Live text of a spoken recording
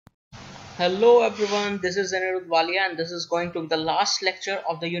Hello everyone, this is Anirudh Walia and this is going to be the last lecture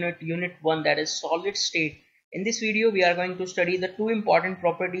of the unit 1, that is solid state. In this video we are going to study the two important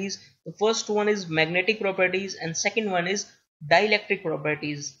properties. The first one is magnetic properties and second one is dielectric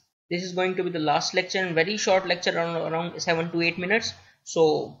properties. This is going to be the last lecture and very short lecture, around 7 to 8 minutes.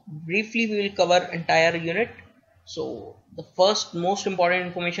 So briefly we will cover entire unit. So the first most important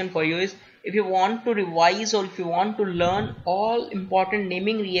information for you is, if you want to revise or if you want to learn all important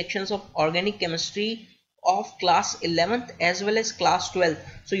naming reactions of organic chemistry of class 11th as well as class 12th,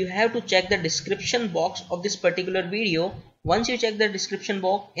 so you have to check the description box of this particular video. Once you check the description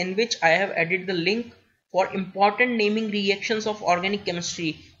box, in which I have added the link for important naming reactions of organic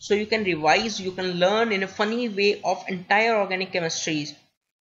chemistry, so you can revise, you can learn in a funny way of entire organic chemistry's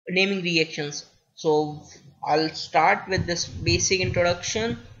naming reactions. So I'll start with this basic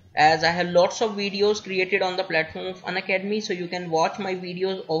introduction, as I have lots of videos created on the platform of Unacademy, so you can watch my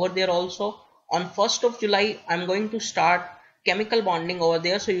videos over there also. On 1st of July I'm going to start chemical bonding over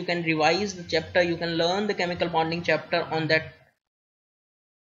there, so you can revise the chapter, you can learn the chemical bonding chapter on that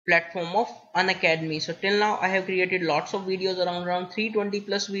platform of Unacademy. So till now I have created lots of videos, around 320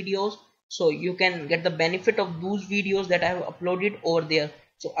 plus videos, so you can get the benefit of those videos that I have uploaded over there.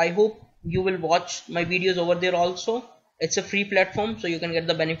 So I hope you will watch my videos over there also. It's a free platform, so you can get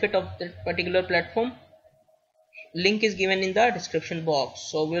the benefit of that particular platform. Link is given in the description box.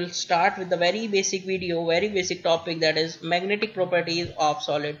 So we'll start with the very basic video, very basic topic, that is magnetic properties of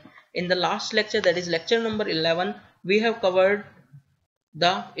solid. In the last lecture, that is lecture number 11, we have covered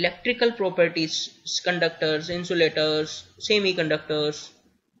the electrical properties, conductors, insulators, semiconductors,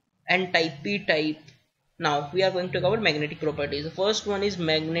 n-type, p-type. Now we are going to cover magnetic properties. The first one is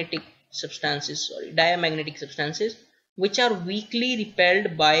diamagnetic substances, which are weakly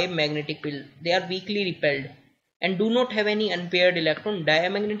repelled by magnetic field. They are weakly repelled and do not have any unpaired electron.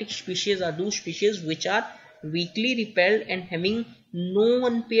 Diamagnetic species are those species which are weakly repelled and having no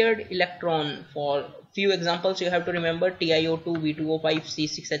unpaired electron. For few examples you have to remember: TiO2, V2O5,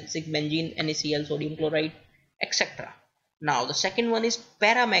 C6H6, benzene, NaCl, sodium chloride, etc. Now the second one is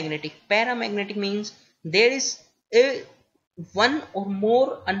paramagnetic. Paramagnetic means there is a one or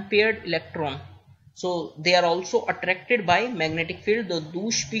more unpaired electron, so they are also attracted by magnetic field.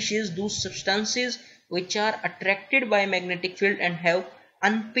 Those species, those substances which are attracted by magnetic field and have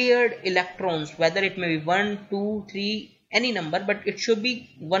unpaired electrons, whether it may be 1, 2, 3, any number, but it should be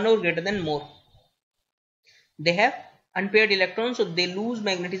 1 or greater than more. They have unpaired electrons, so they lose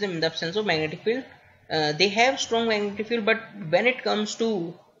magnetism in the absence of magnetic field. They have strong magnetic field, but when it comes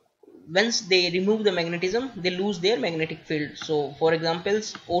to, once they remove the magnetism, they lose their magnetic field. So for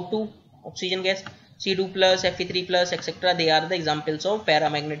examples, O2, oxygen gas, C2+, Fe3+, etc. They are the examples of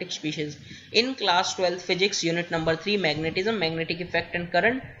paramagnetic species. In class 12 physics, unit number 3, magnetism, magnetic effect and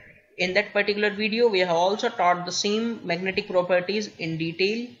current, in that particular video we have also taught the same magnetic properties in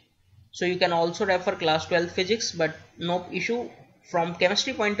detail, so you can also refer class 12 physics, but no issue. From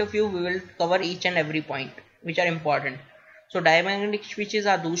chemistry point of view, we will cover each and every point which are important. So diamagnetic species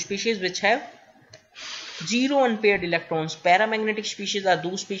are those species which have zero unpaired electrons. Paramagnetic species are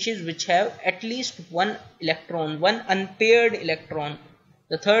those species which have at least one electron, one unpaired electron.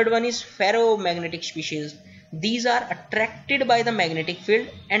 The third one is ferromagnetic species. These are attracted by the magnetic field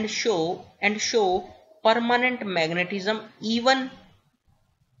and show permanent magnetism even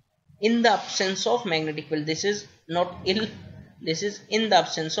in the absence of magnetic field. This is not ill, this is in the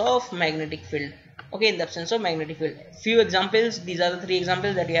absence of magnetic field. Okay, in the absence of magnetic field. Few examples, these are the 3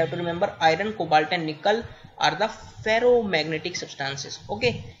 examples that you have to remember. Iron, cobalt and nickel are the ferromagnetic substances.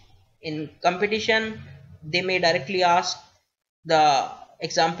 Okay, in competition they may directly ask the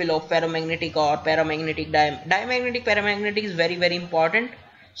example of ferromagnetic or paramagnetic. Diamagnetic, paramagnetic is very important.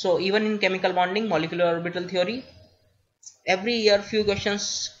 So even in chemical bonding, molecular orbital theory, every year few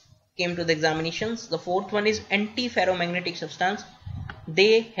questions came to the examinations. The fourth one is anti-ferromagnetic substance.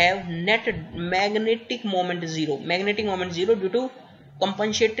 They have net magnetic moment 0. Magnetic moment 0 due to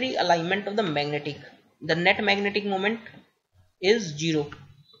compensatory alignment of the magnetic. The net magnetic moment is 0.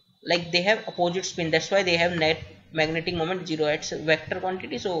 Like they have opposite spin, that's why they have net magnetic moment 0. It's a vector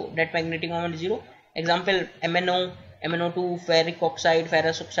quantity, so net magnetic moment 0. Example: MnO, MnO2, ferric oxide,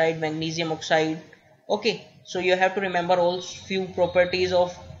 ferrous oxide, magnesium oxide. Okay, so you have to remember all few properties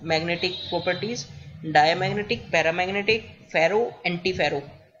of magnetic properties: diamagnetic, paramagnetic, ferro, anti-ferro.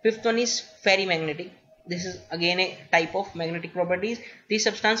 Fifth one is ferrimagnetic. This is again a type of magnetic properties. These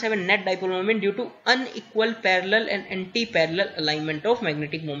substances have a net dipole moment due to unequal parallel and anti-parallel alignment of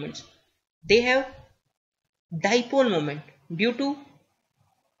magnetic moments. They have dipole moment due to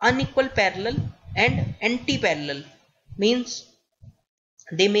unequal parallel and anti-parallel, means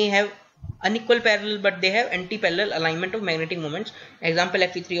they may have unequal parallel, but they have anti-parallel alignment of magnetic moments. Example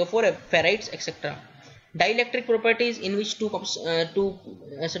Fe3O4, ferrites, etc. Dielectric properties, in which two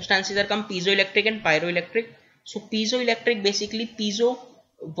substances are come, piezoelectric and pyroelectric. So piezoelectric, basically piezo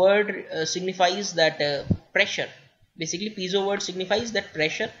word signifies that pressure. Basically piezo word signifies that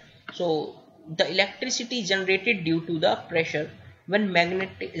pressure. So the electricity generated due to the pressure when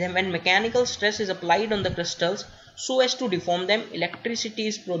mechanical stress is applied on the crystals so as to deform them, electricity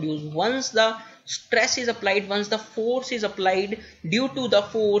is produced. Once the stress is applied, once the force is applied, due to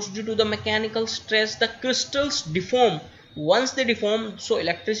the mechanical stress, the crystals deform. Once they deform, so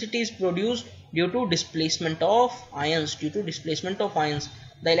electricity is produced due to displacement of ions.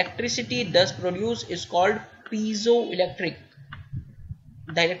 The electricity thus produced is called piezoelectric.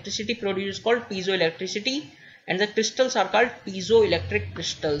 The electricity produced is called piezoelectricity, and the crystals are called piezoelectric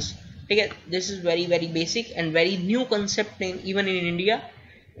crystals. Okay, this is very basic and very new concept even in India.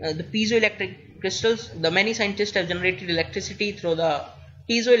 The piezoelectric crystals, the many scientists have generated electricity through the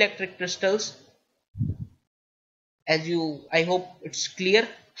piezoelectric crystals. I hope it's clear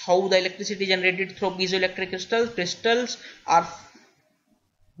how the electricity generated through piezoelectric crystals are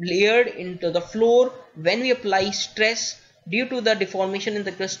layered into the floor. When we apply stress, due to the deformation in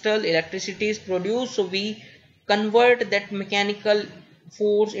the crystal, electricity is produced. So we convert that mechanical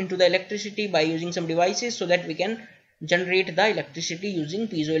force into the electricity by using some devices, so that we can generate the electricity using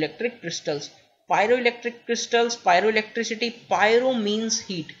piezoelectric crystals. Pyroelectric crystals, pyroelectricity, pyro means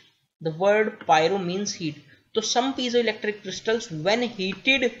heat. The word pyro means heat. So some piezoelectric crystals, when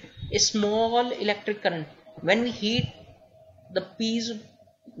heated, a small electric current. When we heat the these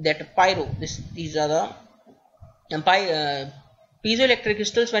are the piezoelectric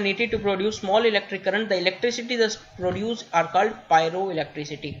crystals, when heated to produce small electric current, the electricity thus produced are called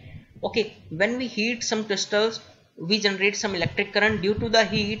pyroelectricity. Okay, when we heat some crystals, we generate some electric current. Due to the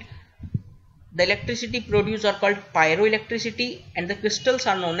heat, the electricity produced are called pyroelectricity, and the crystals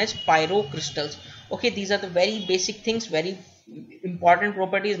are known as pyrocrystals. Okay, these are the very basic things, very important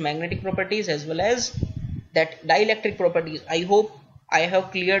properties, magnetic properties as well as that dielectric properties. I hope I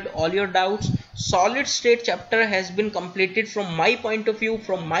have cleared all your doubts. Solid state chapter has been completed from my point of view,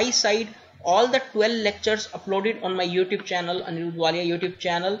 from my side. All the 12 lectures uploaded on my YouTube channel, Anirudh Walia YouTube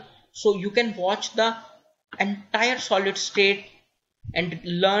channel. So you can watch the entire solid state and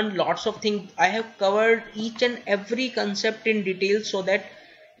learn lots of things. I have covered each and every concept in detail, so that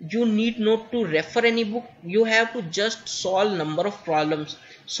you need not to refer any book. You have to just solve number of problems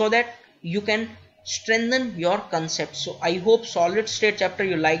so that you can strengthen your concept. So I hope solid state chapter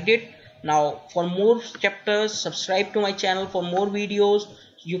you liked it. Now for more chapters, subscribe to my channel for more videos.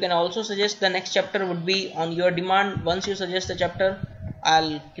 You can also suggest the next chapter would be on your demand. Once you suggest the chapter,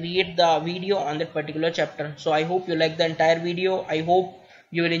 I'll create the video on that particular chapter. So I hope you like the entire video. I hope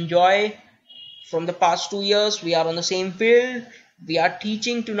you will enjoy. From the past 2 years, we are on the same field. We are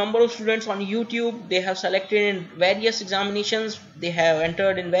teaching to number of students on YouTube. They have selected in various examinations. They have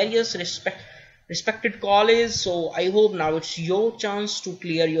entered in various respected colleges. So I hope now it's your chance to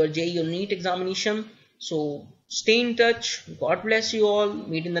clear your JEE or NEET examination. So stay in touch. God bless you all.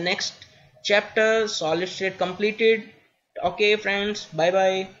 Meet in the next chapter. Solid state completed. Okay friends, bye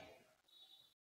bye.